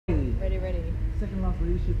second last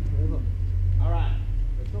leadership ever. All right,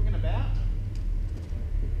 we're talking about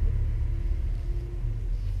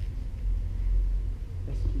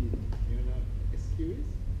SQ. you know what SQ is?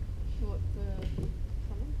 Short for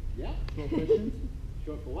something? Yeah. Short questions?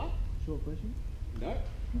 Short for what? Short questions? No.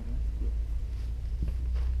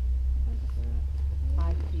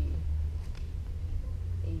 IQ.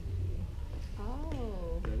 EQ.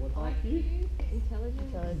 Oh. So what's IQ? IQ? Intelligence.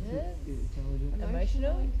 Intelligence. Intelligent.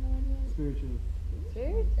 Emotional. Intelligence. Spiritual.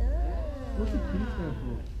 Spirit. What's the Q stand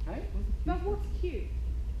for? Hey? But what's Q?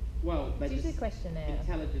 Well, they It's usually just questionnaire.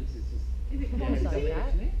 intelligence is just Is it Yeah, Or is that something quantity? like that.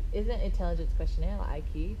 questionnaire? Isn't intelligence questionnaire like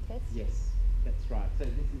IQ test? Yes, that's right. So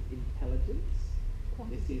this is intelligence.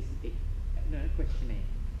 This is no questionnaire.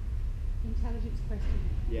 Intelligence question.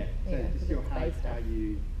 Yeah. So Yeah, just 'cause your it's height, based how off-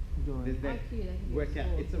 you Enjoying. that IQ, they can get work out.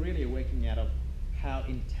 scores. It's really a working out of how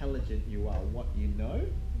intelligent you are, what you know.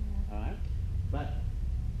 All right. But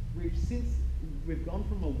we've gone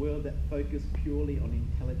from a world that focused purely on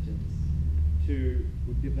intelligence to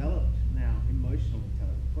we've developed now emotional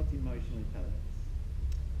intelligence. What's emotional intelligence?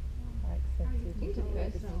 Like sensitive.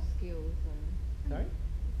 Interpersonal skills and Sorry?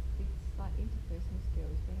 it's like interpersonal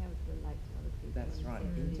skills, being able to relate to other people. That's and right,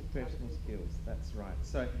 sensitive to other interpersonal people. skills, that's right.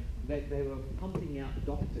 So they were pumping out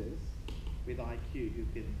doctors with IQ who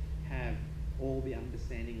can have all the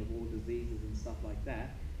understanding of all diseases and stuff like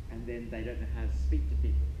that, and then they don't know how to speak to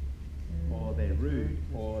people. Or they're rude,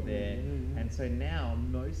 or they're, and so now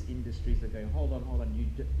most industries are going, hold on,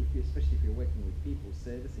 especially if you're working with people,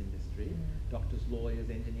 service industry, doctors, lawyers,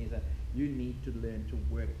 engineers, you need to learn to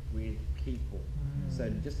work with people. So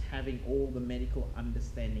just having all the medical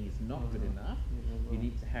understanding is not good enough. You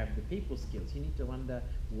need to have the people skills. You need to wonder,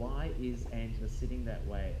 why is Angela sitting that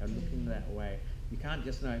way or looking that way? You can't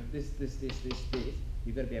just know this.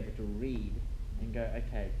 You've got to be able to read and go,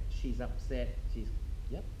 okay, she's upset,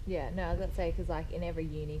 yep. Yeah, no, I was going to say, because like in every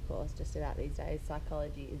uni course just about these days,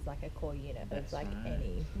 psychology is like a core unit, but it's like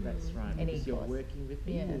any. That's right. Any Because you're course. working with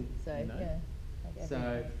Yeah, people. so you know? yeah. Like So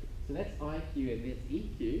everything. that's IQ and that's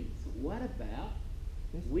EQ. So what about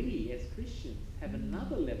we as Christians have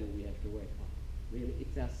another level we have to work on? Really,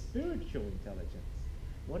 it's our spiritual intelligence.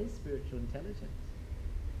 What is spiritual intelligence?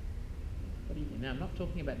 What do you mean? Now I'm not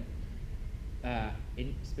talking about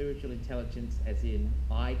in spiritual intelligence as in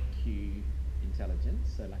IQ intelligence,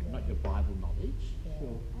 so like not your Bible knowledge. Yeah. Sure.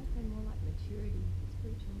 I'd say more like maturity,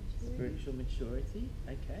 spiritual maturity. Spiritual maturity,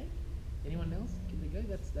 okay. Anyone else? Can we go?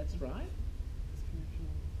 That's right.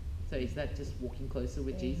 So is that just walking closer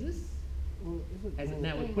with Yeah. Jesus? Well, is it As more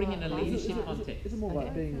now we're like- putting in a Is it- leadership is it- context. Is it more like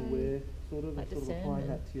Okay. being aware, sort of, Like and sort of applying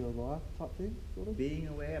discernment. that to your life type thing, sort of? Being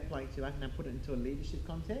aware, applying to life, now put it into a leadership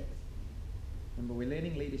context. Remember, we're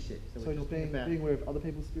learning leadership, so So we're just talking being, about being aware of other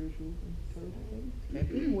people's spiritual intelligence, maybe?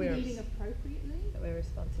 okay, being aware Leading of appropriately That we're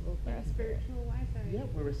responsible for in a our spirit. spiritual way. So yeah,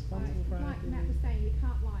 we're responsible for our like Matt was saying, you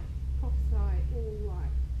can't like prophesy all like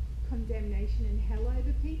condemnation and hell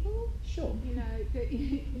over people. Sure. You know, that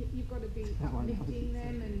you've got to be Come on, uplifting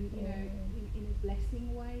them and you know Yeah. in a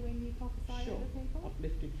blessing way when you prophesy Sure. over people.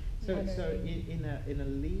 Uplifting. I So know. in a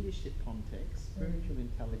leadership context, spiritual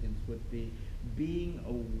intelligence would be being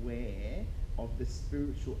aware of the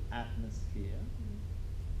spiritual atmosphere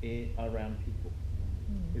around people.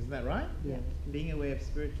 Isn't that right? Yeah. Being aware of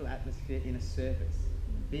spiritual atmosphere in a service,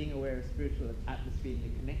 being aware of spiritual atmosphere in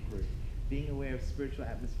the connect group, being aware of spiritual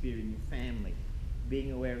atmosphere in your family,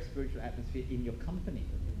 being aware of spiritual atmosphere in your company,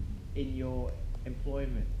 in your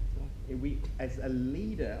employment. We, as a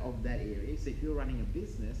leader of that area, so if you're running a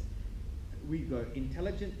business, we go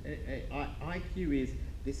intelligent. IQ is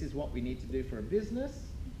this is what we need to do for a business.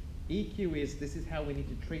 EQ is this is how we need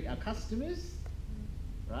to treat our customers,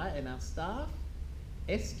 right, and our staff.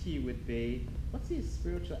 SQ would be what's the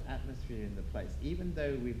spiritual atmosphere in the place? Even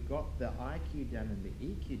though we've got the IQ done and the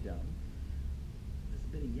EQ done, there's a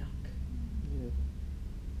bit of yuck. Yeah.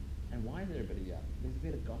 And why is there a bit of yuck? There's a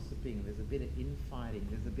bit of gossiping, there's a bit of infighting,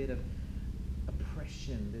 there's a bit of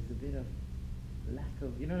oppression, there's a bit of lack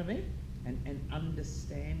of, you know what I mean? And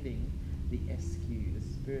understanding the SQ, the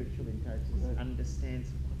spiritual intelligence, Right. understands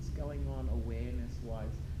what's going on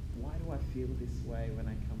awareness-wise. Why do I feel this way when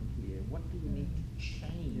I come here? What do we need to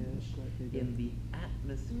change that's right, in the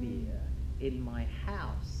atmosphere in my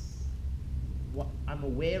house? What I'm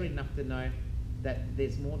aware enough to know that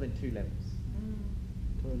there's more than two levels.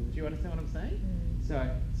 Totally. Do you understand what I'm saying? So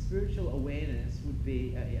spiritual awareness would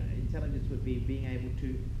be, intelligence would be being able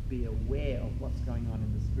to be aware of what's going on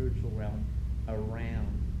in the spiritual realm around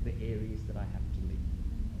the areas that I have to lead.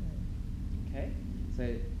 Okay?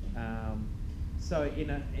 So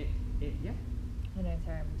yeah? I know,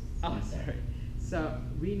 sorry, I'm just... Oh, sorry. So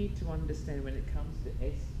we need to understand when it comes to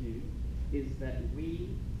SQ, is that we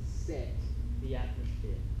set the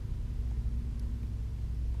atmosphere.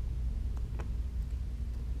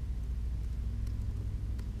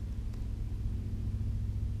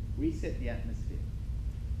 We set the atmosphere.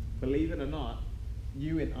 Believe it or not,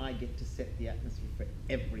 you and I get to set the atmosphere for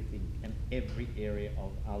everything and every area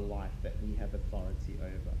of our life that we have authority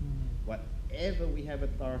over. Whatever we have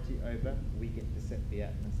authority over, we get to set the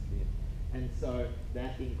atmosphere. And so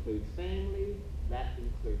that includes family, that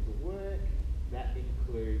includes work, that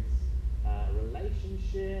includes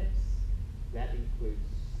relationships, that includes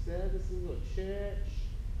services or church,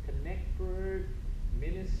 connect group,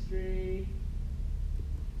 ministry.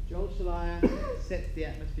 Joel Shaliah sets the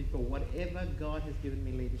atmosphere for whatever God has given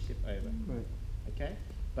me leadership over. Right. Okay?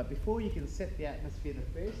 But before you can set the atmosphere,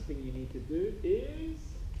 the first thing you need to do is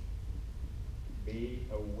be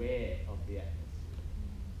aware of the atmosphere.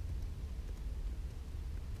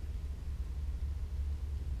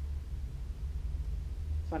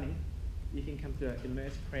 It's funny, you can come to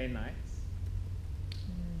immerse prayer nights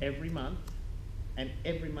every month, and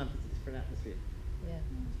every month it's a different atmosphere. Yeah.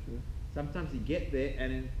 That's true. Sometimes you get there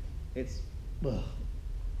and it's ugh.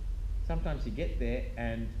 Sometimes you get there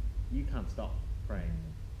and you can't stop praying.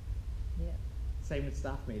 Yeah. Same with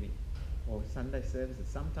staff meeting or Sunday services.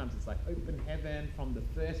 Sometimes it's like open heaven from the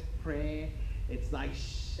first prayer. It's like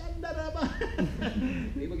shandaraba.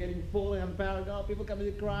 People getting falling on the power of God, people coming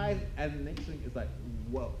to Christ, and the next thing is like,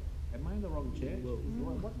 whoa, am I in the wrong church? What's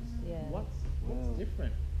Yeah. what's Wow.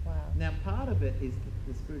 different? Wow. Now part of it is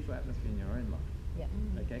the spiritual atmosphere in your own life. Yeah.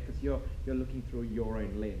 Okay, because you're looking through your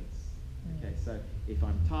own lens. Okay, so if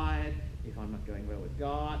I'm tired, if I'm not going well with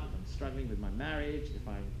God, if I'm struggling with my marriage, if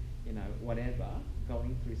I'm, whatever,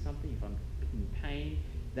 going through something, if I'm in pain,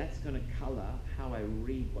 that's going to colour how I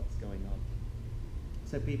read what's going on.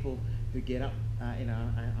 So people who get up,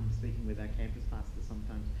 I'm speaking with our campus pastor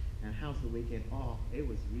sometimes, and how's the weekend? Oh, it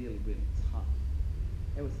was really, really tough.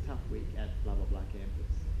 It was a tough week at blah, blah, blah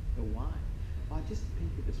campus. But why?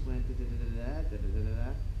 People just went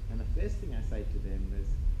da-da-da-da-da, and the first thing I say to them is,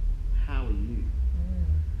 how are you?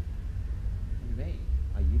 What do you mean?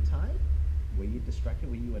 Are you tired? Were you distracted?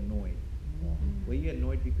 Were you annoyed? Were you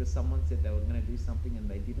annoyed because someone said they were going to do something and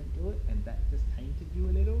they didn't do it, and that just tainted you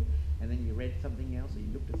a little? And then you read something else, or you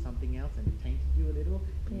looked at something else and it tainted you a little,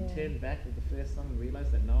 and you turned back at the first time and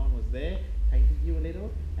realized that no one was there, tainted you a little,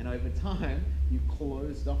 and over time you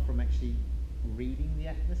closed off from actually reading the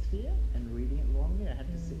atmosphere and reading it wrongly. I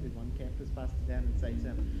had to sit with one campus pastor down and say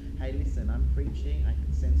to him, hey, listen, I'm preaching, I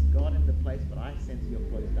can sense God in the place, but I sense you're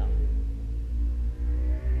closed up.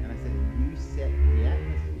 And I said, you set the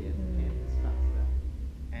atmosphere as the campus pastor,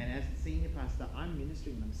 and as the senior pastor, I'm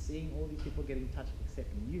ministering and I'm seeing all these people getting touched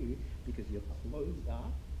except you, because you're closed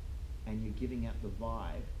up and you're giving out the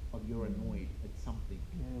vibe of you're annoyed at something.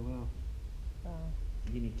 Yeah, wow. Wow.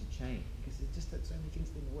 You need to change, because it's just that so many things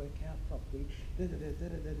didn't work out properly.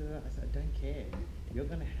 I said, I don't care. You're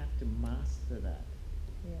going to have to master that,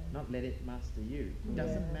 Yeah. not let it master you. It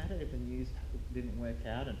doesn't matter if the news didn't work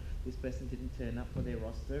out and this person didn't turn up for their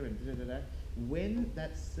roster and When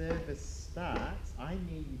that service starts, I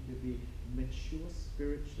need you to be mature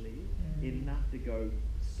spiritually enough to go,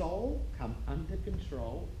 soul, come under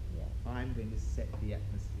control. Yeah. I'm going to set the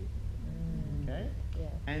atmosphere. Okay? Yeah.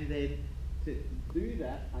 And then to do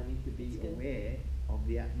that, I need to be That's good. aware of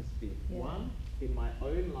the atmosphere. Yeah. One, in my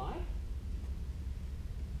own life,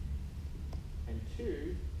 and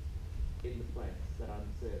two, in the place that I'm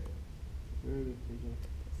serving. Very good, PJ.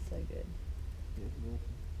 So good. Yeah, awesome.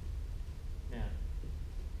 Now,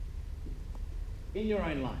 in your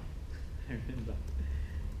own life, I remember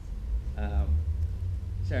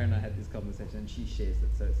Sharon and I had this conversation, and she shares it,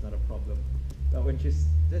 so it's not a problem. But when she's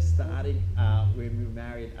just starting, when we were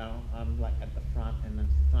married, I'm like at the front, and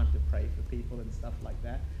it's time to pray for people and stuff like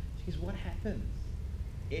that. She goes, what happens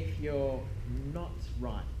if you're not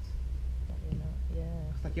right? You're not.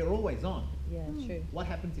 Yeah. It's like you're always on. Yeah. True. What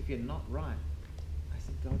happens if you're not right? I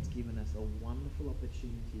said, God's given us a wonderful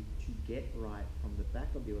opportunity to get right from the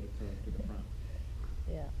back of the auditorium to the front.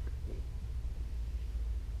 Yeah.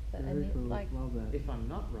 But Very and cool. like. Love that. If I'm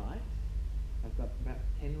not right, I've got about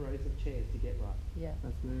 10 rows of chairs to get right. Yeah.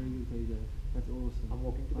 That's very good, PJ. That's awesome. I'm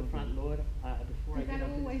walking to the Love front, that. Lord, before I Is get that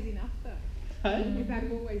up. always enough though? Huh? Is that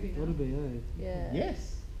always enough? Gotta be, eh? Yeah.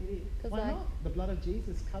 Yes. It is. 'Cause Why like. not? The blood of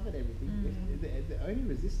Jesus covered everything. The only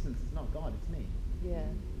resistance is not God, it's me. Yeah.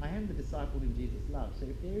 I am the disciple whom Jesus loves. So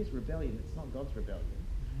if there is rebellion, it's not God's rebellion.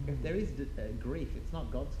 If there is grief, it's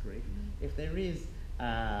not God's grief. If there is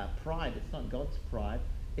pride, it's not God's pride.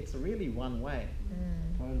 It's really one way.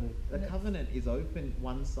 Totally. The covenant is open,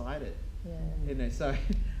 one-sided. Yeah. You know, so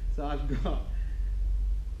I've got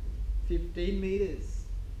 15 meters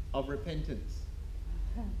of repentance.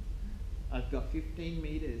 I've got 15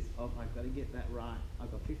 meters of I've got to get that right.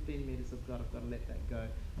 I've got 15 meters of God, I've got to let that go.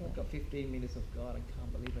 Yeah. I've got 15 meters of God, I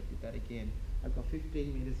can't believe I did that again. I've got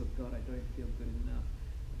 15 meters of God, I don't feel good enough.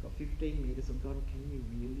 I've got 15 meters of God, can you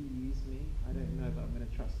really use me? I don't know, but I'm going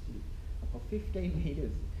to trust you. I've got 15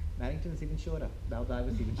 meters. Maddington's even shorter.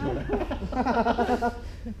 Baldiver's even shorter.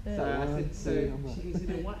 So I said, so she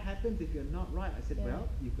said, what happens if you're not right? I said, Yeah. well,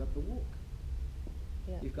 you've got the walk.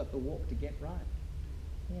 Yeah. You've got the walk to get right.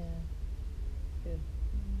 Yeah. Good.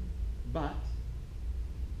 But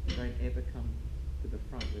don't ever come to the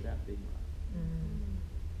front without being right.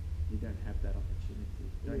 You don't have that opportunity.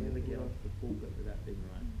 Don't ever get onto the pulpit without being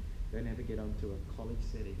right. Don't ever get onto a college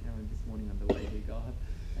setting. Aaron, this morning on the way to God,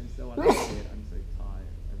 and so I said, I'm so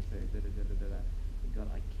tired. I'm so da-da-da-da-da. God,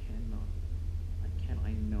 I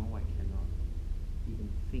know I cannot even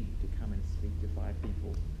think to come and speak to 5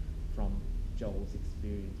 people from Joel's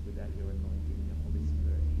experience without your anointing and your Holy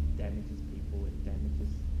Spirit. It damages people, it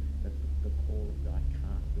damages the call of God. I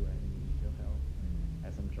can't do it, I need your help.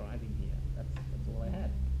 As I'm driving here, that's all I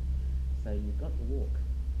had. So you've got the walk,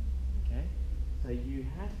 okay? So you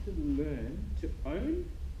have to learn to own,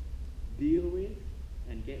 deal with,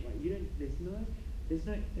 and get right. There's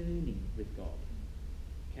no earning with God.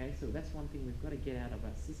 Okay, so that's one thing we've got to get out of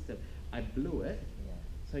our system. I blew it, Yeah.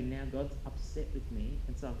 so now God's upset with me,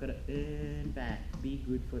 and so I've got to earn back, be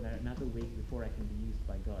good for another week before I can be used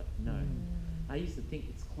by God. No. I used to think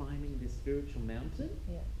it's climbing this spiritual mountain,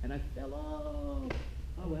 Yeah. and I fell off.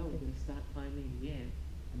 Oh well, we're going to start climbing again,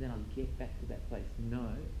 and then I'll get back to that place.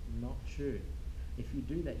 No, not true. If you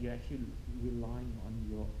do that, you're actually relying on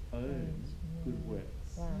your own good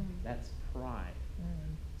works. Wow. That's pride.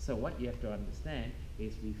 So what you have to understand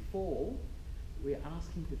is we fall, we're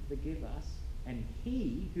asking to forgive us, and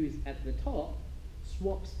He who's at the top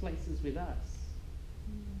swaps places with us.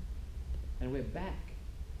 And we're back.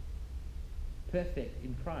 Perfect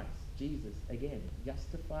in Christ, Jesus, again,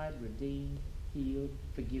 justified, redeemed, healed,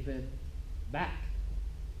 forgiven, back.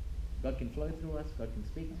 God can flow through us, God can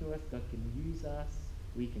speak to us, God can use us,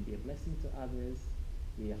 we can be a blessing to others,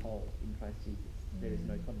 we are whole in Christ Jesus. There is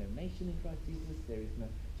no condemnation in Christ Jesus, there is no...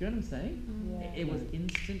 Do you know what I'm saying? Yeah. It was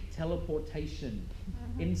instant teleportation,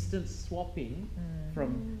 instant swapping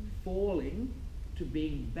from falling to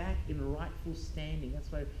being back in rightful standing.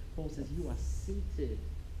 That's why Paul says you are seated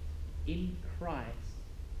in Christ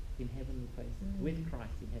in heavenly places, with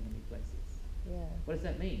Christ in heavenly places. Yeah. What does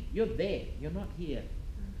that mean? You're there, you're not here.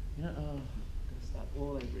 You know, oh, I've got to start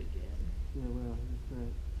all over again. Yeah, wow, that's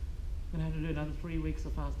great. I'm going to have to do another 3 weeks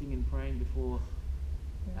of fasting and praying before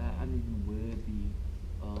I'm even worthy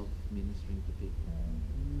of ministering to people.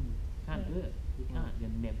 Can't do it. You can't.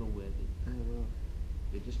 You're never worthy. Yeah, wow.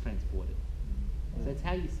 You're just transported. So that's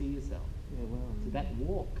how you see yourself. Yeah, wow. So that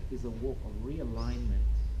walk is a walk of realignment.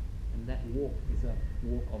 And that walk is a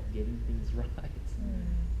walk of getting things right.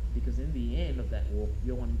 Because in the end of that walk,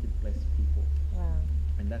 you're wanting to bless people. Wow.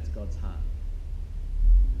 And that's God's heart.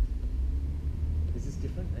 Is this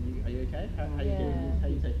different? Are you okay? How are you doing this? How are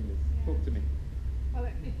you taking this? Talk to me. Well,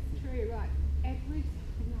 it's true, right? Every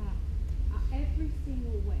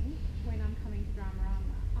single week when I'm coming to Drama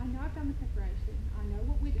Armour, I know I've done the preparation, I know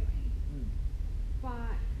what we're doing,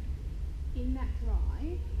 but in that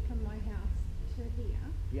drive from my house to here,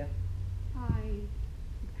 Yeah. I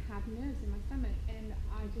have nerves in my stomach, and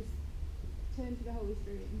I just turn to the Holy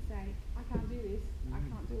Spirit and say, I can't do this, I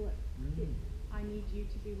can't do it. I need you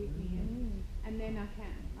to be with me, and then I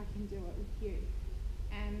can do it with you.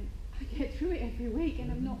 And I get through it every week,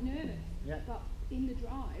 and I'm not nervous. Yeah. But in the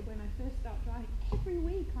drive, when I first start driving, every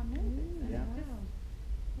week I'm nervous. And Yeah. it just,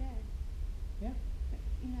 Yeah. but,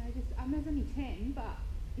 you know, I was only 10, but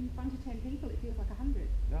in front of 10 people, it feels like 100.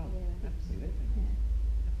 Oh, Yeah. absolutely. Yeah.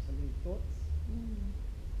 Absolutely. Thoughts?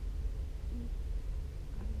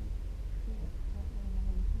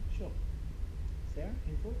 Sure. Sarah,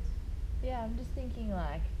 any thoughts? Yeah, I'm just thinking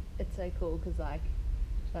like it's so cool because like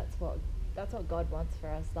that's what God wants for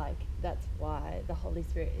us. Like that's why the Holy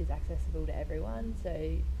Spirit is accessible to everyone.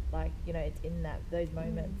 So like it's in those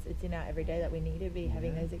moments, it's in our everyday that we need to be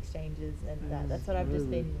having those exchanges, and that's what I've just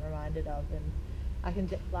been reminded of. And I can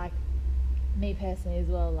like me personally as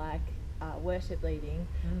well, like worship leading.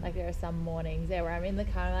 Like there are some mornings there where I'm in the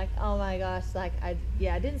car and like, oh my gosh, like I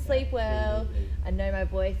didn't sleep well. I know my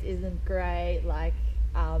voice isn't great. Like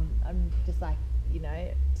I'm just like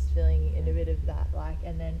just feeling in a bit of that, like,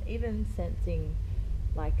 and then even sensing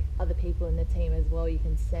like other people in the team as well. You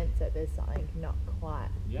can sense that there's something not quite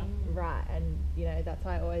right, and that's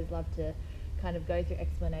why I always love to kind of go through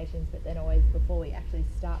explanations, but then always before we actually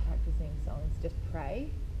start practicing songs, just pray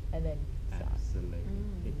and then start. Absolutely.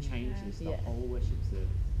 It changes the Yeah. whole worship service.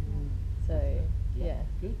 So yeah.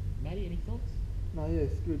 Good. Maddie, any thoughts? No, yeah,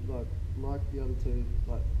 it's good. Like the other two,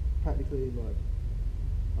 like practically,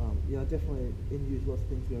 yeah, definitely in use lots of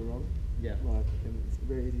things go wrong. Yeah. And it's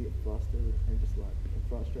very easy to get flustered and just and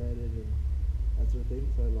frustrated and that sort of thing.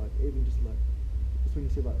 So even just when you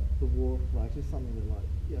see the walk, just something that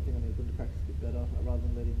I think I need to practice a bit better, rather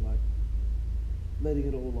than letting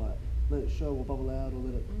it all let it show or bubble out, or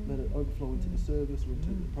let it overflow into the service or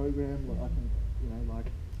into the program. I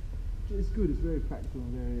can, it's good. It's very practical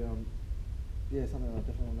and very something I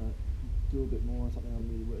definitely want to do a bit more, and something I'm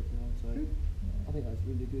really working on. So Good. I think that's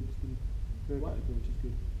really good. It's been very What? practical, which is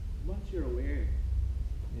good. Once you're aware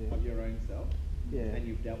Yeah. of your own self, Yeah. and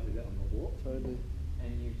you've dealt with it on the walk, Totally.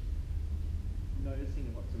 and you're noticing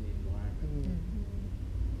what's in the environment,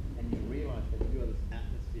 and you realise that you are this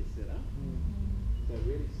atmosphere setter. So it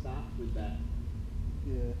really starts with that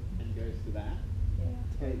Yeah. and goes to that.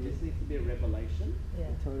 Yeah. Okay, it just needs to be a revelation. Yeah.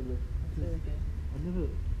 Totally. That's really good. I never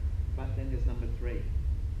But then there's number 3.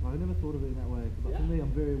 I never thought of it in that way. But for Yeah. me,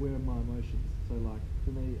 I'm very aware of my emotions. So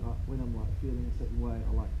for me, when I'm feeling a certain way,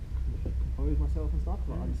 I compose myself and stuff.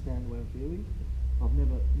 I understand the way I'm feeling. I've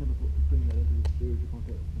never thought to bring that into the spiritual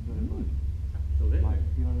context and go Absolutely.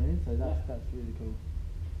 you know what I mean? So Yeah. that's really cool.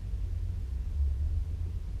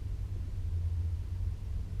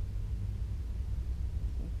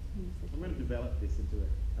 I'm going to develop this into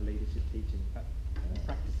a leadership teaching,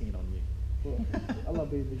 practicing it on you. Well, I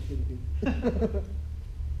love being this sort of thing.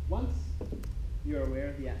 Once you're aware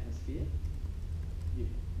of the atmosphere, you've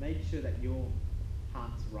made sure that your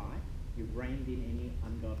heart's right, you've reined in any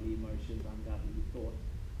ungodly emotions, ungodly thoughts,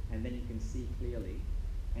 and then you can see clearly,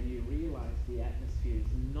 and you realize the atmosphere is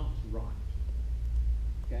not right.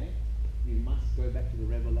 Okay? You must go back to the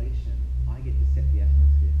revelation. I get to set the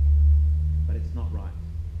atmosphere, but it's not right.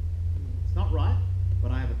 It's not right,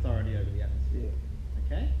 but I have authority over the atmosphere.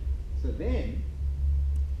 Okay? So then,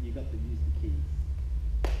 you've got to use the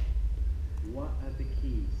keys. What are the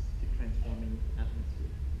keys to transforming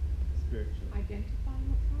atmosphere spiritually? Identifying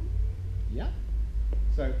what's wrong. Yeah.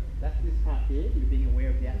 So that's this part here. You're being aware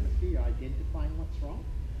of the atmosphere. You're identifying what's wrong.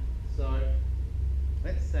 So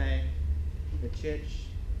let's say the church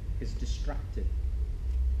is distracted,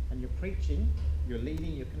 and you're preaching, you're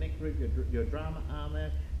leading your connect group, your drama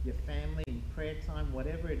armor, your family, prayer time,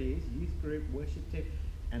 whatever it is, youth group, worship team,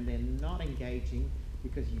 and they're not engaging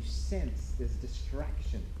because you sense there's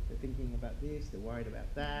distraction. They're thinking about this, they're worried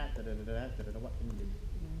about that, what can you do?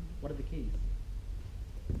 What are the keys?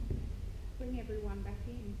 Bring everyone back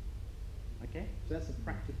in. Okay, so that's a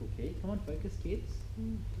practical key. Come on, focus, kids.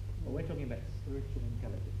 Well, we're talking about spiritual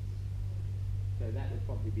intelligence. So that would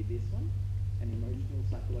probably be this one, an emotional,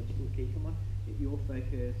 psychological key. Come on, get your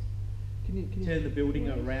focus. Can you Turn the building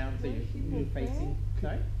Worship- around so worship you're or facing. prayer?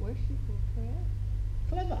 Sorry? Worship or prayer.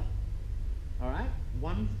 Clever. All right.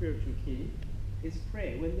 One spiritual key is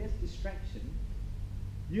prayer. When there's distraction,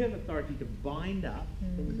 you have authority to bind up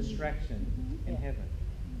the distraction in Yeah. heaven.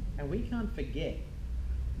 And we can't forget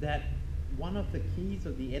that one of the keys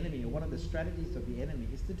of the enemy, or one of the strategies of the enemy,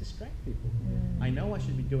 is to distract people. I know I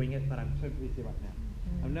should be doing it, but I'm so busy right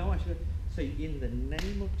now. I know I should. So in the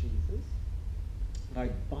name of Jesus, I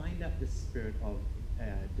bind up the spirit of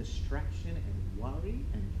distraction and worry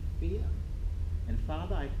and fear. And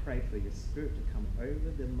Father, I pray for your spirit to come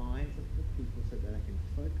over the minds of the people so that I can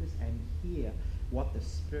focus and hear what the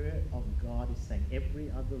Spirit of God is saying. Every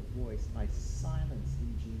other voice I silence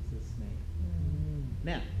in Jesus' name.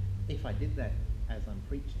 Now, if I did that as I'm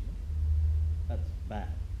preaching, that's bad.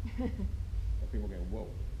 So people go, whoa,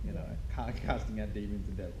 casting out demons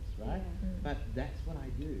and devils, right? Yeah. But that's what I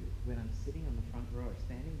do when I'm sitting on the front row,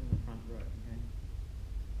 standing in the front row. Okay?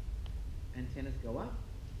 Antennas go up,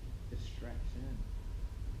 distraction,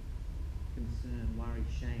 concern, worry,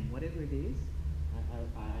 shame, whatever it is,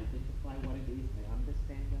 I identify what it is, I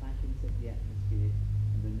understand that I can set the atmosphere,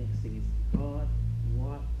 and the next thing is, God,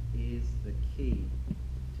 what is the key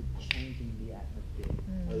to changing the atmosphere?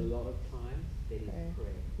 A lot of times it is Prayer.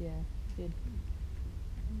 prayer. Yeah. Good.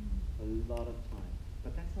 A lot of time.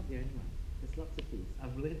 But that's not the only one. There's lots of keys.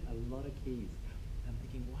 I've learned a lot of keys. I'm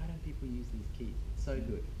thinking, why don't people use these keys? It's so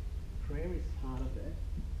good. Prayer is part of it.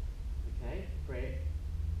 Okay? Prayer.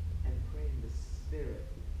 And pray in the Spirit.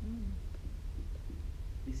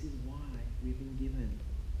 This is why we've been given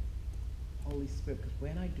Holy Spirit. Because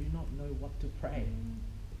when I do not know what to pray,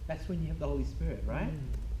 that's when you have the Holy Spirit, right?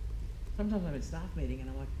 Sometimes I'm at staff meeting and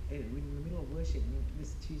I'm like, hey, we're in the middle of worship, and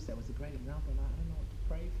this Tuesday was a great example, and I don't know what to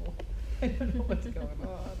pray for. I don't know what's going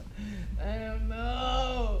on. I don't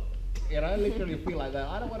know. I literally feel like that.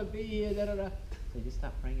 I don't want to be here. Da, da, da. So you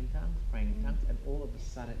start praying in tongues, and all of a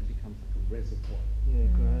sudden it becomes like a reservoir. Yeah,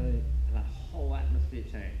 great. And the whole atmosphere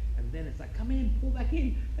change. And then it's like, come in, pull back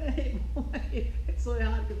in. Hey, pull back in. It's so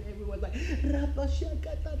hard because everyone's like,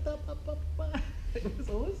 it's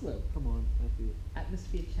awesome. Come on, that's it.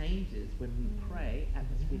 Atmosphere changes when we pray.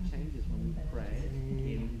 Atmosphere changes when we pray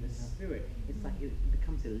in the Spirit. It's like it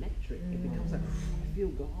becomes electric. It becomes like, I feel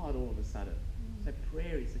God all of a sudden. So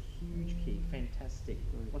prayer is a huge key. Fantastic.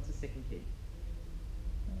 What's the second key?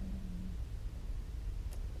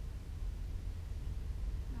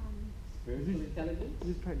 Spiritual intelligence? This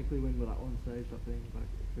is practically when we're like on stage, I think, like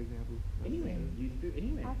for example. that's Anywhere. it. You can do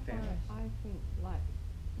anywhere. I think like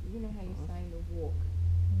you know how you're saying the walk,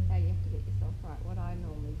 how you have to get yourself right. What I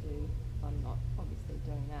normally do, I'm not obviously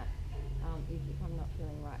doing that. Is if I'm not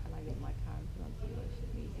feeling right and I get in my car and put on some worship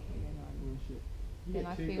music and then I'm Worship. You then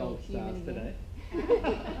get I 2 feel gold human stars again. today.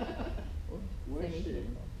 Worship. Worship.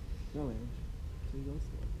 No, Ange. So you guys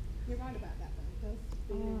start. You're right about that though. It does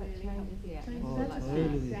Oh, really, it really help changes with the change Oh, the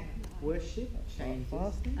totally. atmosphere. Worship changes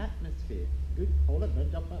fasting? atmosphere. Good. Hold it.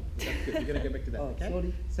 Don't jump up. That's good. We're going to go back to that. Oh, okay.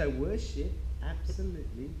 sorry. So worship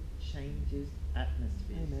absolutely changes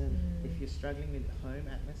atmosphere. Amen. If you're struggling with home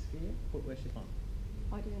atmosphere, put worship on.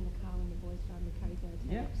 I do in the car when the boys drive me crazy. I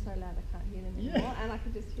turn Yeah. it up so loud I can't hear them Yeah. anymore, and I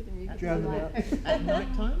can just hear the music. Drown so them loud. out. At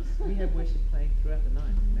night times, we have worship playing throughout the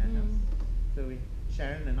night in our house. So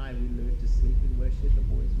Sharon and I, we learn to sleep with worship. The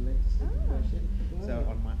boys learn to sleep with worship. So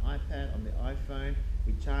on my iPad, on the iPhone,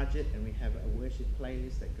 we charge it and we have a worship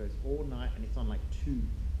playlist that goes all night, and it's on like two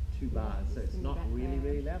bars. So it's in the not really, background.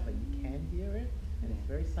 really loud, but you can hear it, and it's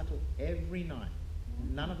very subtle every night.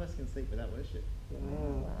 None of us can sleep without worship.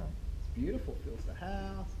 Wow. It's beautiful, fills the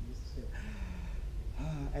house. You just feel,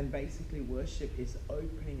 and basically worship is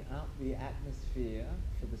opening up the atmosphere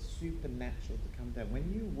for the supernatural to come down.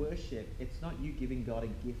 When you worship, it's not you giving God a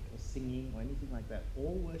gift or singing or anything like that.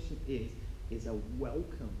 All worship is a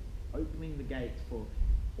welcome, opening the gates for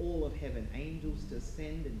all of heaven, angels to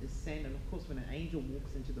ascend and descend. And of course, when an angel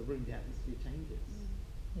walks into the room, the atmosphere changes.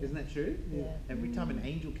 Isn't that true? Yeah. Every time an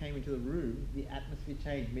angel came into the room, the atmosphere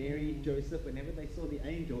changed. Mary, Joseph, whenever they saw the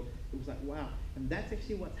angel, it was like, wow. And that's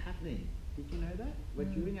actually what's happening. Did you know that?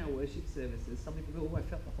 But during our worship services, some people go, oh, I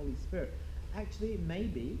felt the Holy Spirit. Actually,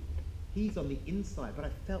 maybe he's on the inside, but I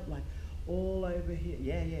felt like all over here.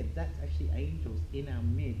 Yeah, that's actually angels in our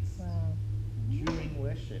midst Wow. during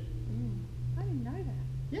worship. I didn't know that.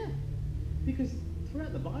 Yeah, because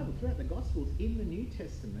throughout the Bible, throughout the Gospels, in the New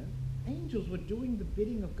Testament, angels were doing the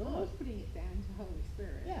bidding of I God. was putting it down to Holy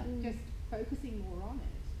Spirit. Yeah. Just focusing more on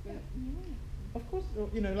it. But yeah. Of course,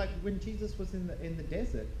 you know, like when Jesus was in the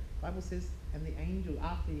desert, Bible says, and the angel,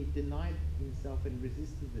 after he denied himself and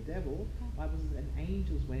resisted the devil, Bible says, and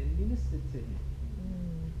angels went and ministered to him.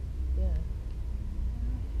 Yeah.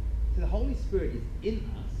 So the Holy Spirit is in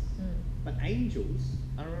us, Mm. but angels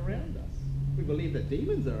are around us. We believe that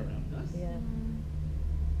demons are around us. Yeah.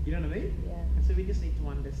 You know what I mean? Yeah. And so we just need to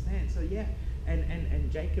understand. So yeah,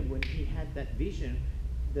 and Jacob, when he had that vision,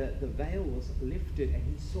 the veil was lifted and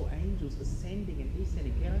he saw angels ascending and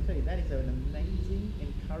descending. Can I tell you, that is an amazing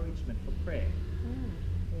encouragement for prayer.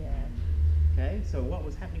 Yeah. Okay, so what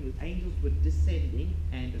was happening was angels were descending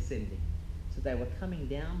and ascending. So they were coming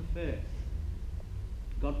down first.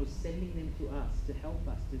 God was sending them to us to help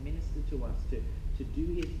us, to minister to us, to do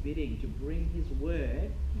his bidding, to bring his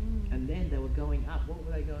word. And then they were going up. What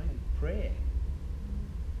were they going? Prayer.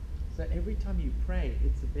 So every time you pray,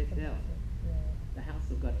 it's a Bethel. Yeah. The house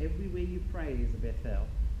of God. Everywhere you pray is a Bethel.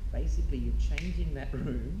 Basically, you're changing that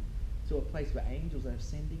room to a place where angels are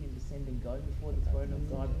ascending and descending, going before the throne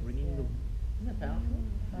of God, bringing the... Isn't that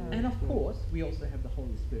powerful? And of course, we also have the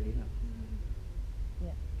Holy Spirit in us.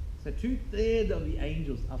 Yeah. So 2/3 of the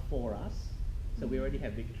angels are for us. So we already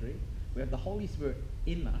have victory. We have the Holy Spirit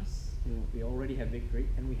in us. Yeah. We already have victory.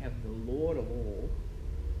 And we have the Lord of all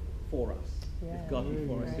for us. Yeah. If God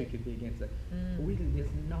before us, who Right. could be against us? Mm. There's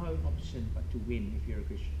no option but to win if you're a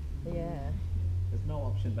Christian. Yeah. There's no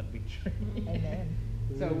option but victory. Amen.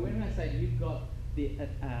 So when I say you've got the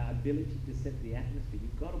ability to set the atmosphere,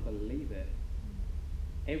 you've got to believe it.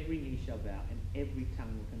 Every knee shall bow and every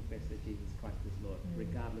tongue will confess that Jesus Christ is Lord,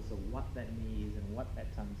 regardless of what that knee is and what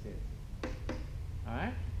that tongue says.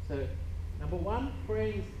 Alright? So, number 1,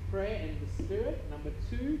 prayer and the Spirit. Number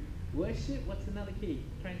 2, worship. What's another key?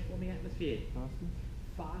 Transforming atmosphere. Fasting?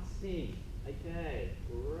 Fasting. Okay,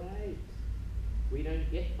 great. We don't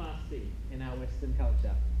get fasting in our Western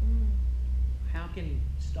culture. How can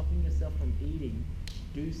stopping yourself from eating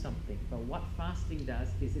do something? But what fasting does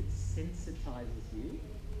is it sensitizes you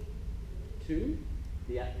to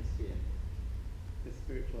the atmosphere, the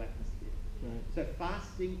spiritual atmosphere. Right. So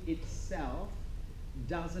fasting itself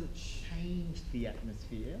doesn't change the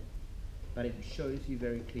atmosphere, but it shows you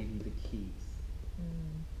very clearly the keys.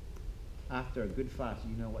 After a good fast,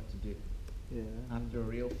 you know what to do. Yeah. After a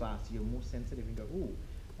real fast, you're more sensitive and go, ooh,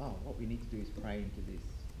 oh, what we need to do is pray into this.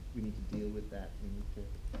 We need to deal with that. We need to,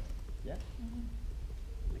 yeah?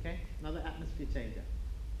 Okay, another atmosphere changer.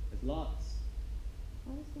 There's lots.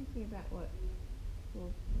 I was thinking about what,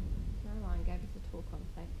 well, Caroline gave us a talk on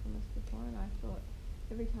thankfulness before, and I thought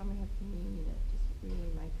every time we have communion, it just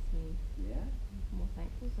really makes me Yeah? more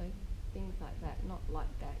thankful. So things like that, not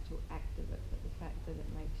like the actual act of it, but the fact that it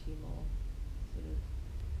makes you more sort of,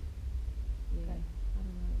 yeah, Okay. I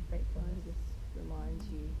don't know, Gratefulness. kind of just reminds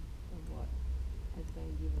you of what has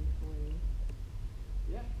been given for you.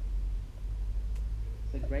 Yeah.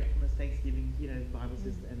 So gratefulness, thanksgiving, you know, the Bible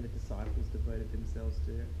says, and the disciples devoted themselves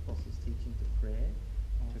to apostles' teaching, to prayer,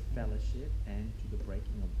 to fellowship, and to the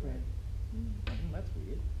breaking of bread. I think that's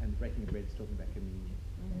weird. And the breaking of bread is talking about communion.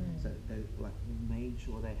 So they like made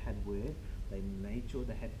sure they had word, they made sure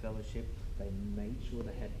they had fellowship, they made sure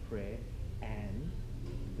they had prayer, and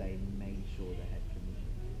they made sure they had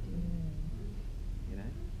communion. You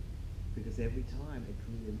know? Because every time it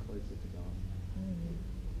drew them closer to God.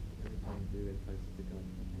 Every time it drew them closer to God.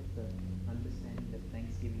 Okay? So understanding that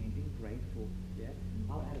thanksgiving and being grateful, yeah?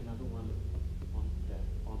 I'll add another one on that,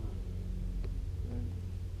 honor.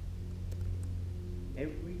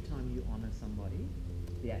 Every time you honor somebody,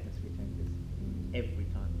 the atmosphere changes. Every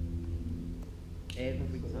time.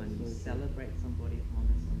 Every That's time you so true. celebrate somebody,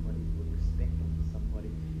 honor somebody, put respect onto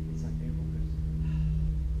somebody, it's like everyone goes,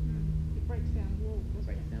 It breaks down walls. doesn't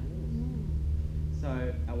breaks it? down walls. So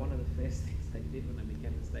one of the first things I did when I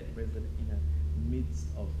became the state president in the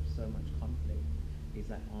midst of so much conflict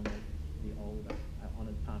is I honoured the older. I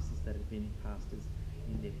honoured pastors that had been pastors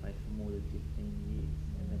in their place for more than 15 years.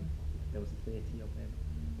 And then there was 30 of them.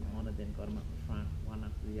 I honoured them, got them up the front, one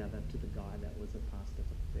after the other, to the guy that was a pastor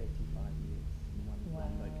for 35 years in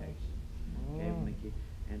one location. Gave him a gift,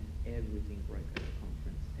 and everything broke at the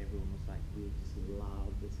conference. Everyone was like, we just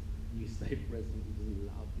love this new state president, we just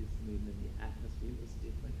love this movement, the atmosphere was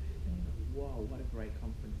different. And you know, wow, what a great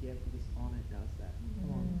conference. Yeah, because honour does that.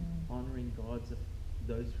 Come on, honouring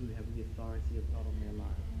those who have the authority of God on their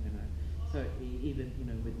life, you know. So even, you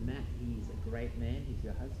know, with Matt, he's a great man, he's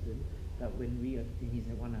your husband, but when he's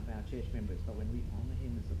one of our church members, but when we honour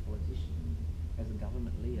him as a politician, as a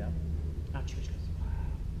government leader, our church goes, wow,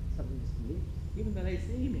 something just lifts, even though they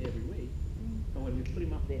see him every week. But when we put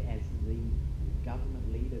him up there as the government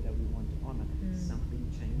leader that we want to honour, something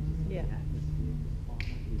changes in Yeah. the atmosphere.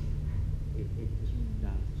 Honour is, it just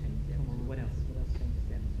does change the atmosphere. What else? What else changes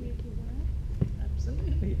the atmosphere? With your word.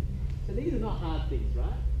 Absolutely. So these are not hard things,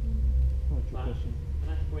 right? Oh, true But question.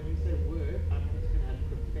 when you say word, I'm just going to add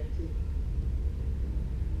prophetic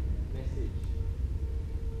message.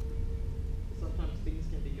 Sometimes things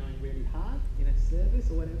can be going really hard in a service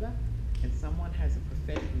or whatever, and someone has a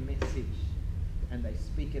prophetic message, and they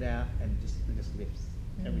speak it out, and it just lifts.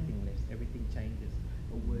 Everything lifts. Everything changes.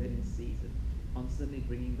 A word in season. Constantly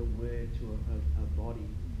bringing the word to a body,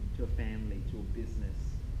 to a family, to a business.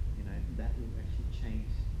 You know, that will actually change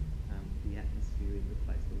the atmosphere in the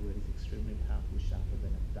place. The word is extremely powerful, sharper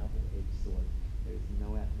than a double-edged sword. There is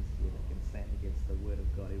no atmosphere that can stand against the word of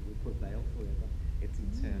God. It will prevail forever. It's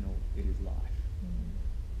eternal. It is life.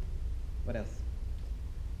 What else?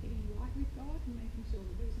 Getting right with God and making sure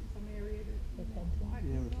that there isn't some area that you're not Repentance. right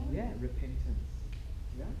Yeah, with God. Yeah, repentance.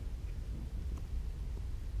 Yeah.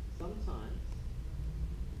 Sometimes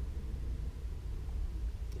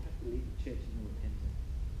you have to lead the church in repentance.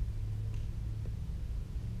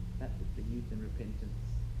 That the youth in repentance,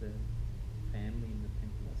 the family in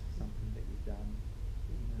repentance for something that you've done.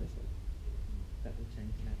 You know, that will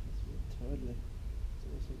change an atmosphere. Totally. It's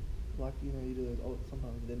awesome. Like, you know, you do those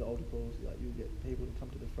sometimes then the altar calls, like you get people to come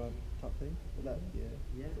to the front type thing. But that,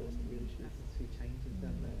 Yeah, it's awesome, really shit. atmosphere changes,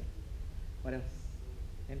 doesn't it? What else?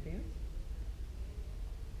 Anything else?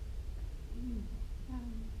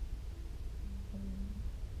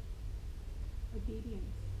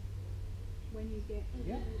 Obedience. When you get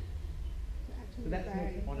Yeah. to actually So that's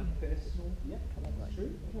obey. on a personal. Yeah, that's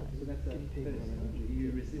true. So that's a Getting people personal. around you.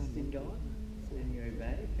 You resisting God and you obey.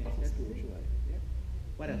 That's a Fantastic. spiritual way. Yeah.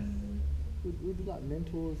 What else? Would do like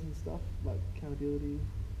mentors and stuff, like accountability,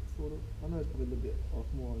 sort of. I know it's probably a little bit off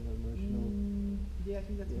more on the emotional. Yeah, I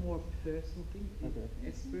think that's Yeah. more a personal thing. Okay.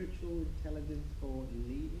 A spiritual intelligence for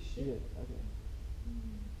leadership. Yeah, okay.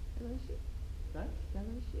 Fellowship, Right?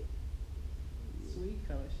 fellowship. Sweet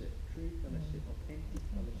fellowship, true fellowship, authentic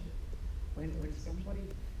fellowship. When somebody,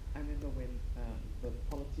 I remember when the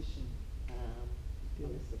politician,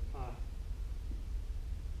 Melissa Park,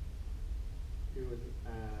 who was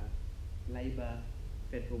a Labour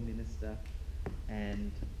federal minister,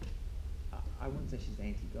 and I wouldn't say she's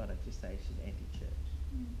anti-God, I'd just say she's anti-church,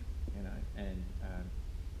 you know, and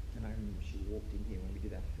I remember she walked in here when we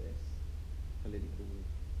did our first political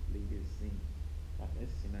leaders thing like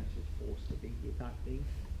this, you know, she was forced to be here type thing,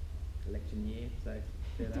 election year, so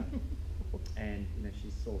set up, and, you know,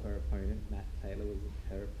 she saw her opponent, Matt Taylor was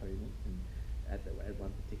her opponent, and at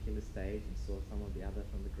one particular stage, and saw some of the other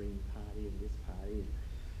from the Green Party and this party, and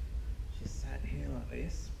she sat here like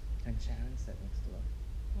this, and Sharon sat next to her.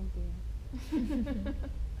 Oh dear.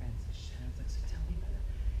 And so Sharon's like, so tell me about that.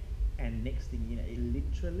 And next thing you know, it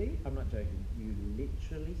literally, I'm not joking, you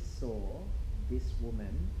literally saw this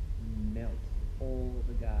woman melt all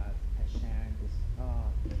the guards as Sharon just,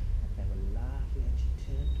 and they were laughing, and she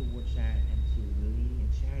turned towards Sharon, and she was leaning,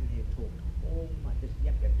 and Sharon here talked all my, just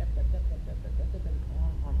yep, on.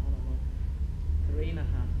 3.5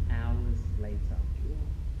 hours later,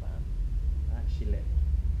 she left.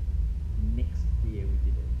 Next year we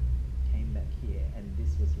did it, came back here, and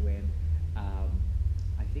this was when,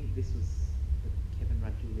 I think this was the Kevin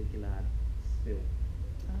Rudd-Julia-Gillard spill.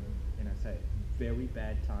 You know, so very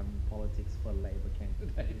bad time in politics for Labour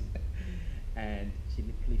candidates. And she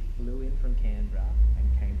literally flew in from Canberra and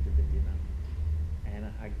came to the dinner. And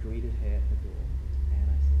I greeted her at the door, and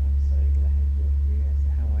I said, I'm so glad you're here. I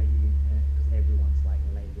said, how are you? Because everyone's like,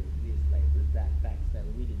 Labour this, Labour that, backstab,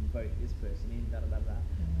 we didn't vote this person in, da da da da.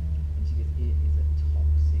 And she goes, it is a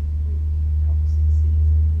toxic week, toxic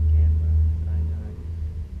season in Canberra. I said, I know.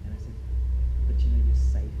 And I said, but you know, you're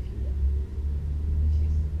safe here. And she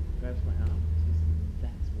grabs my arm, she says,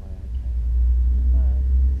 that's why I came.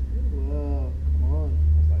 Wow, come on.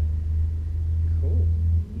 I was like, cool,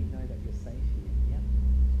 you know that you're safe here. Yep,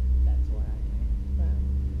 that's why I came.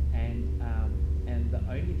 And the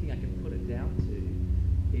only thing I can put it down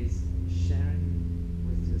to is Sharon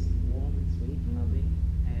was just warm and sweet, loving,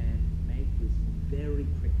 and Meg was very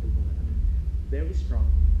prickly woman. I mean, very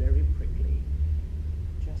strong, very prickly.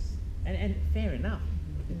 Just and fair enough,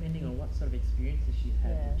 depending on what sort of experiences she's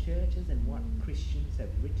had in churches and what Christians have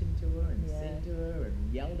written to her and said to her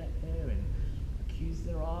and yelled at her and accused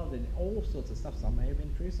her of, and all sorts of stuff. Some may have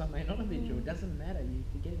been true, some may not have been true. It doesn't matter. You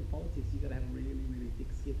to get in politics, you've got to have really, really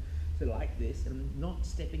thick skin. So like this, and not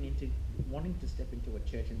wanting to step into a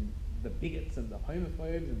church and the bigots and the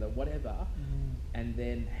homophobes and the whatever, and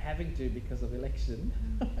then having to because of election,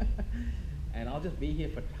 and I'll just be here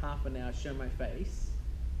for half an hour, show my face,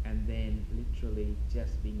 and then literally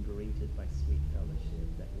just being greeted by sweet fellowship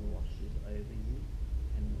that washes over you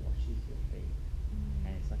and washes your feet,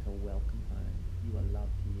 and it's like a welcome home. You are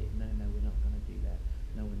loved here. No, we're not going to do that.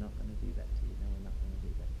 No, we're not going to do that to you. No, we're not going to do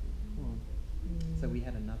that to you. So we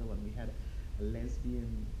had another one. We had a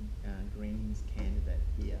lesbian Greens candidate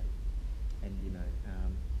here, and you know,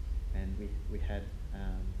 and we had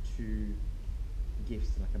 2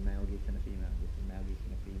 gifts, like a male gift and a female gift, a male gift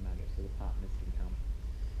and a female gift, so the partners can come.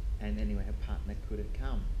 And anyway, her partner couldn't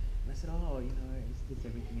come. And I said, oh, you know, is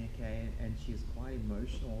everything okay? And she was quite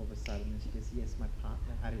emotional all of a sudden. And she goes, yes, my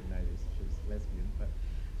partner, I didn't know this, she was lesbian, but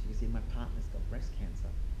she goes, yeah, my partner's got breast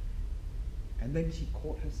cancer. And then she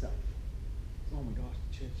caught herself. Oh my gosh,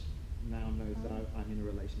 the church now knows that I'm in a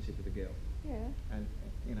relationship with a girl. Yeah. And,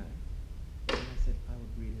 you know, and I said, I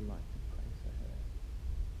would really like to pray for her.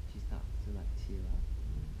 She started to like tear up.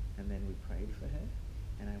 And then we prayed for her.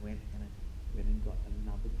 And I went and got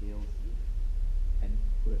another girl's gift and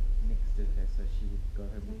put it next to her so she would go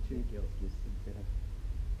home with 2 girls' gifts instead of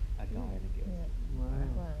a guy and a girl.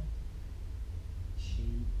 Wow.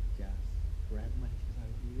 She just grabbed my, she goes,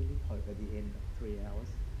 I really hope at the end of 3 hours,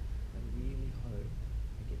 I really hope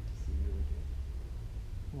I get to see you again.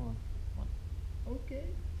 Come on. Okay.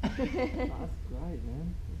 That's great,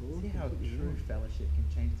 man. That's See awesome. how Good to true hear. fellowship can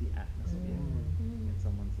change the atmosphere in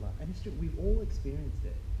someone's life. And it's true, we've all experienced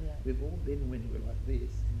it. Yeah. We've all been when we're like this,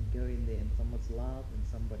 and you go in there and someone's love and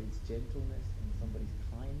somebody's gentleness and somebody's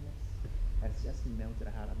kindness has just melted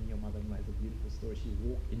her heart. I mean, your mother-in-law has a beautiful story. She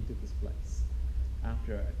walked into this place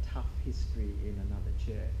after a tough history in another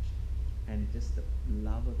church, and just the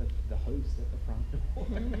love of the host at the front door.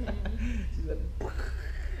 She's like,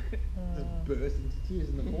 just burst into tears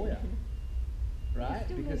in the foyer. Right?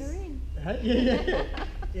 Still let her in. Yeah.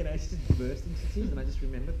 You know, she just burst into tears, and I just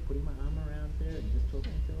remember putting my arm around her and just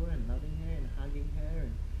talking to her and loving her and hugging her,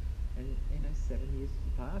 and you know, 7 years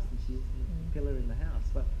passed and she's a pillar in the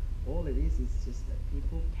house. But all it is just that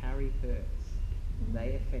people carry hurts.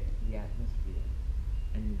 They affect the atmosphere,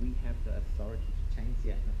 and we have the authority to change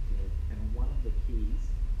the atmosphere. And one of the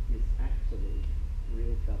keys is actually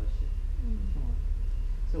real fellowship.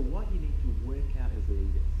 So what you need to work out as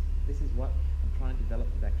leaders, this is what I'm trying to develop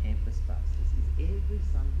with our campus pastors is every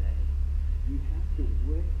Sunday you have to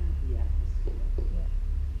work out the atmosphere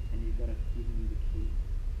Yeah. and you've got to give me the key.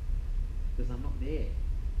 Because I'm not there.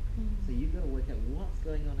 So you've got to work out what's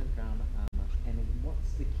going on in Drama Armour and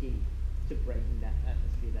what's the key to breaking that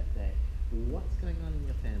atmosphere that day. What's going on in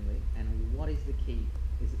your family and what is the key?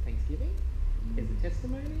 Is it Thanksgiving? Is it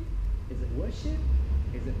testimony? Is it worship?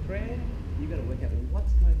 Is it prayer? You've got to work out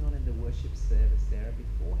what's going on in the worship service, Sarah,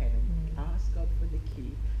 beforehand and ask God for the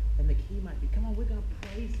key. And the key might be, come on, we're going to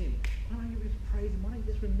praise Him. Why don't you just praise Him? Why don't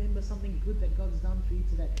you just remember something good that God's done for you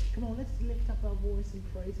today? Come on, let's lift up our voice and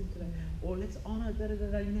praise Him today. Or let's honor, You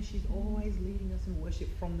know, she's always leading us in worship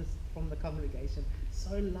from the congregation.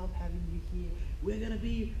 So love having you here. We're going to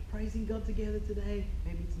be praising God together today.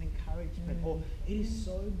 Maybe it's an encouragement. Or it is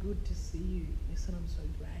so good to see you. Listen, I'm so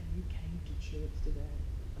glad you came to church today.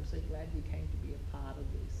 I'm so glad you came to be a part of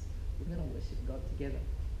this. We're going to worship God together.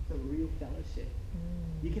 It's a real fellowship.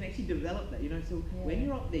 You can actually develop that, you know. So when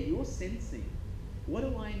you're up there, you're sensing, what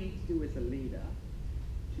do I need to do as a leader?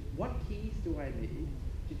 What keys do I need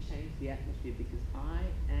to change the atmosphere? Because I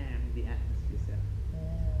am the atmosphere setter.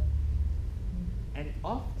 Yeah. And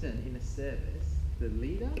often in a service, the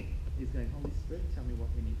leader is going, Holy Spirit, tell me what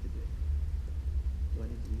we need to do. Do I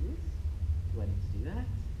need to do this? Do I need to do that?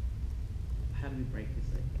 How do we break this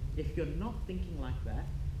thing? If you're not thinking like that,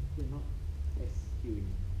 you're not SQing.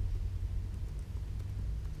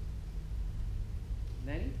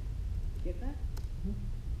 Nanny, get that?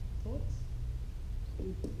 Thoughts?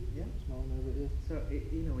 Yeah? Smiling over it, yeah. So,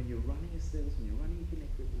 you know, when you're running a service, when you're running a connect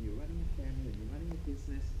group, when you're running a family, when you're running a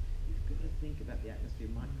business, you've got to think about the atmosphere.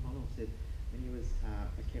 Mike Connell said when he was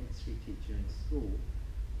a chemistry teacher in school,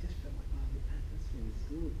 he just felt like, oh, the atmosphere in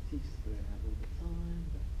school, the teachers burn out all the time,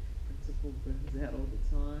 the principal burns out all the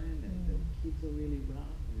time, and the kids are really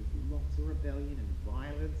rough, and there's lots of rebellion and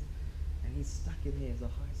violence. And he's stuck in there as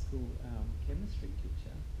a high school chemistry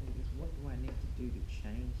teacher. And he goes, what do I need to do to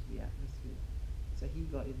change the atmosphere? So he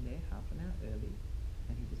got in there half an hour early,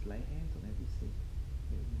 and he just lay hands on every seat.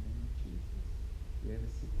 In the name of Jesus, whoever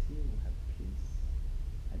sits here will have peace.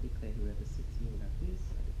 I declare whoever sits here will have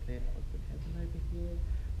this. I declare open heaven over here.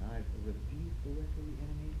 I rebuke the work of the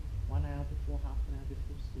enemy. 1 hour before, half an hour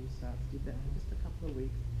before school starts. Did that for just a couple of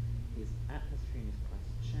weeks. His atmosphere in his class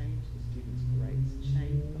changed. The students' grades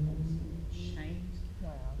changed. The whole school changed.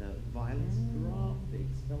 Wow. The violence dropped. The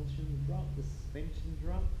expulsion dropped. The suspension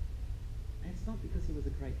dropped. And it's not because he was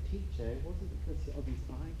a great teacher. It wasn't because of his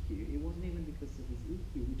IQ. It wasn't even because of his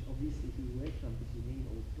EQ, which obviously he worked on, because you need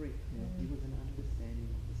all three. It was an understanding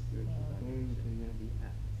of the spiritual dimension and the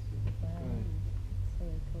atmosphere. Wow. So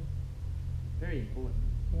cool. Very important.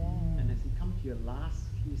 Yeah. And as we come to your last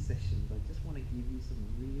few sessions, I just want to give you some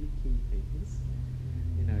really key things.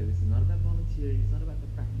 You know, this is not about volunteering. It's not about the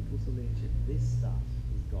practical solution. This stuff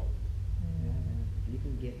is gold. If you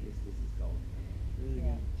can get this, this is gold. Really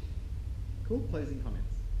Yeah. good. Cool. Closing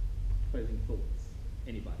comments. Closing thoughts.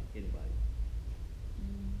 Anybody?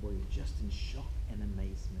 Or you're just in shock and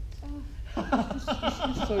amazement. It's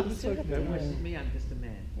so Don't worship me, I'm just a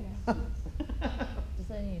man. Just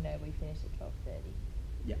letting you know, we finished at 12:30.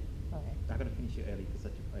 Yeah. Okay. I've got to finish you early because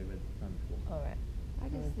I took over the time before. All right. I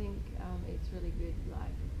just think it's really good,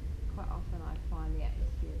 like, quite often I find the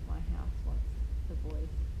atmosphere of my house once the boys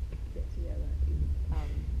get together is,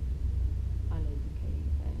 I need the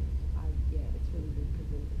keys, and it's really good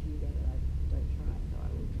because if you get it, I don't try, so I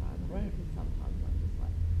will try them. Right. Because sometimes I'm just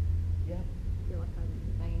like, Yeah. feel like I'm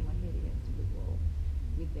banging my head against a brick wall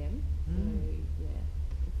with them. So, it's good.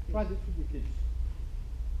 Try this with your kids.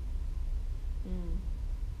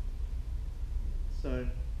 So,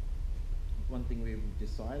 one thing we've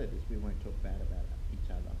decided is we won't talk bad about each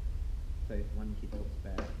other. So if one kid talks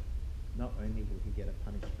bad, not only will he get a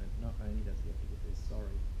punishment, not only does he have to get this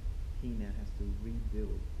sorry, he now has to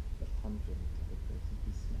rebuild the confidence of the person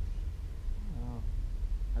he smashed.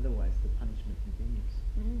 Otherwise, the punishment continues.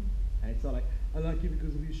 And it's not like, I like you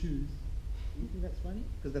because of your shoes. You think that's funny?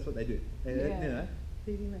 Because that's what they do. You know,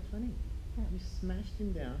 do you think that's funny? You smashed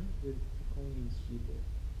him down with calling him stupid.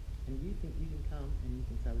 And you think you can come and you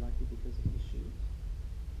can say, I like you because of your shoes.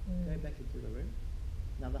 Go back into the room,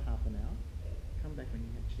 another half an hour, come back when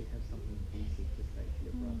you actually have something decent to say to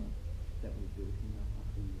your brother that will build him up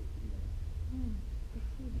after you.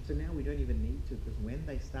 So now we don't even need to, because when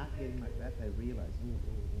they start getting like that, they realise,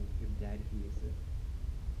 if Dad hears it,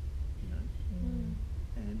 you know.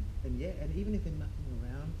 And even if they're mucking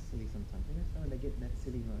around silly sometimes, you know, so when they get in that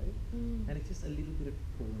silly mode, and it's just a little bit of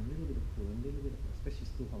pull, a little bit of pull, a little bit of, especially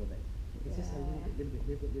school holidays, it's just a little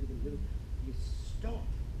bit. You stop.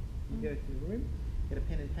 You go to the room, get a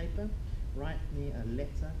pen and paper, write me a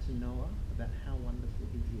letter to Noah about how wonderful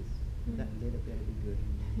he is. That letter better be good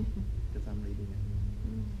because I'm reading it.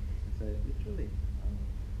 And so literally,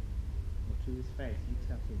 or to his face, you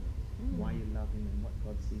tell him why you love him and what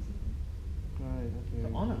God sees in him. Great, that's To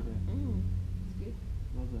very honour. good. It's good.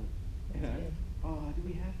 Love that. You know, good. oh, do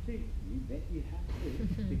we have to? You bet you have to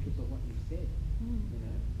because of what you've said. You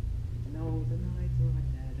know, and no one will say, no, it's all right,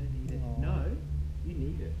 Dad, I don't need it. Aw. No, you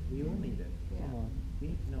need it. We all need it. Yeah. Come on. We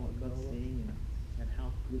need to know what God's seeing in us and how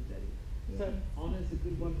good that is. So Yeah. honour is a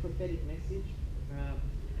good one. Prophetic message,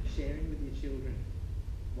 sharing with your children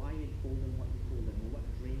why you call them what you call them, or what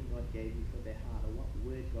dream God gave you for their heart, or what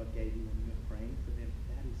word God gave you when you're praying for them.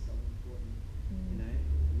 That is so important. You know,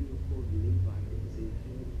 you were called Levi because you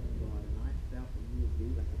heard from God, and I felt that you would be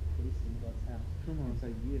like a priest in God's house. Come on. And so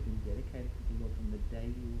you have been dedicated to the Lord from the day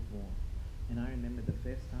you were born. And I remember the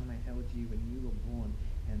first time I held you when you were born,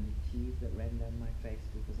 and the tears that ran down my face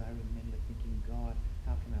because I remember thinking, God,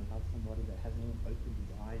 how can I love somebody that hasn't even opened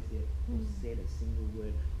his eyes yet or said a single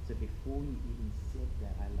word? So before you even said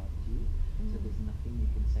that I loved you, so there's nothing you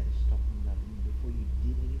can say to stop me loving you. Before you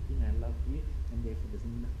did anything, I loved you, and therefore there's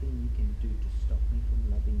nothing you can do to stop me from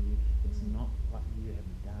loving you. It's not what you have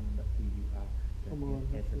done, but who you are. Don't Come on,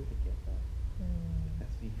 ever that's it. forget that.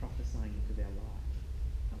 That's me prophesying into their lives.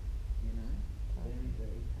 You know? Very,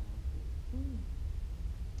 very powerful.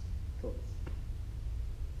 Thoughts?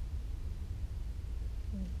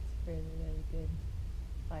 It's really, really good.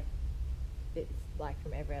 Like, it's like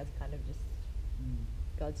from everywhere, it's kind of just,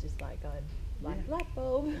 God's just like going, like Yeah. light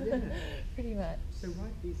bulb, Yeah. pretty much. So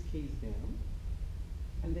write these keys down,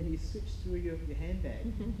 and then you switch through your handbag.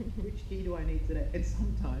 Which key do I need today? And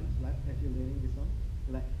sometimes, like, as you're learning this one,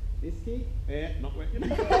 you're like, this key, not working.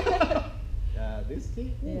 This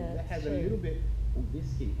key, Yeah, that has true. a little bit. Oh, this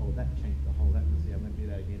key, oh, that changed the whole atmosphere. I'm going to do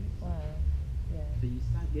that again. Wow. Yeah. So you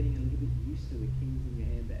start getting a little bit used to the keys in your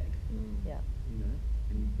handbag, Yeah. you know,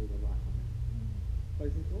 and you feel the light on it.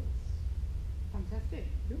 Closing thoughts? Fantastic.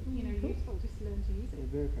 Cool. You know, Cool. useful just to learn to use Yeah,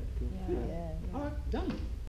 it. very practical. Yeah. Yeah. All right, done.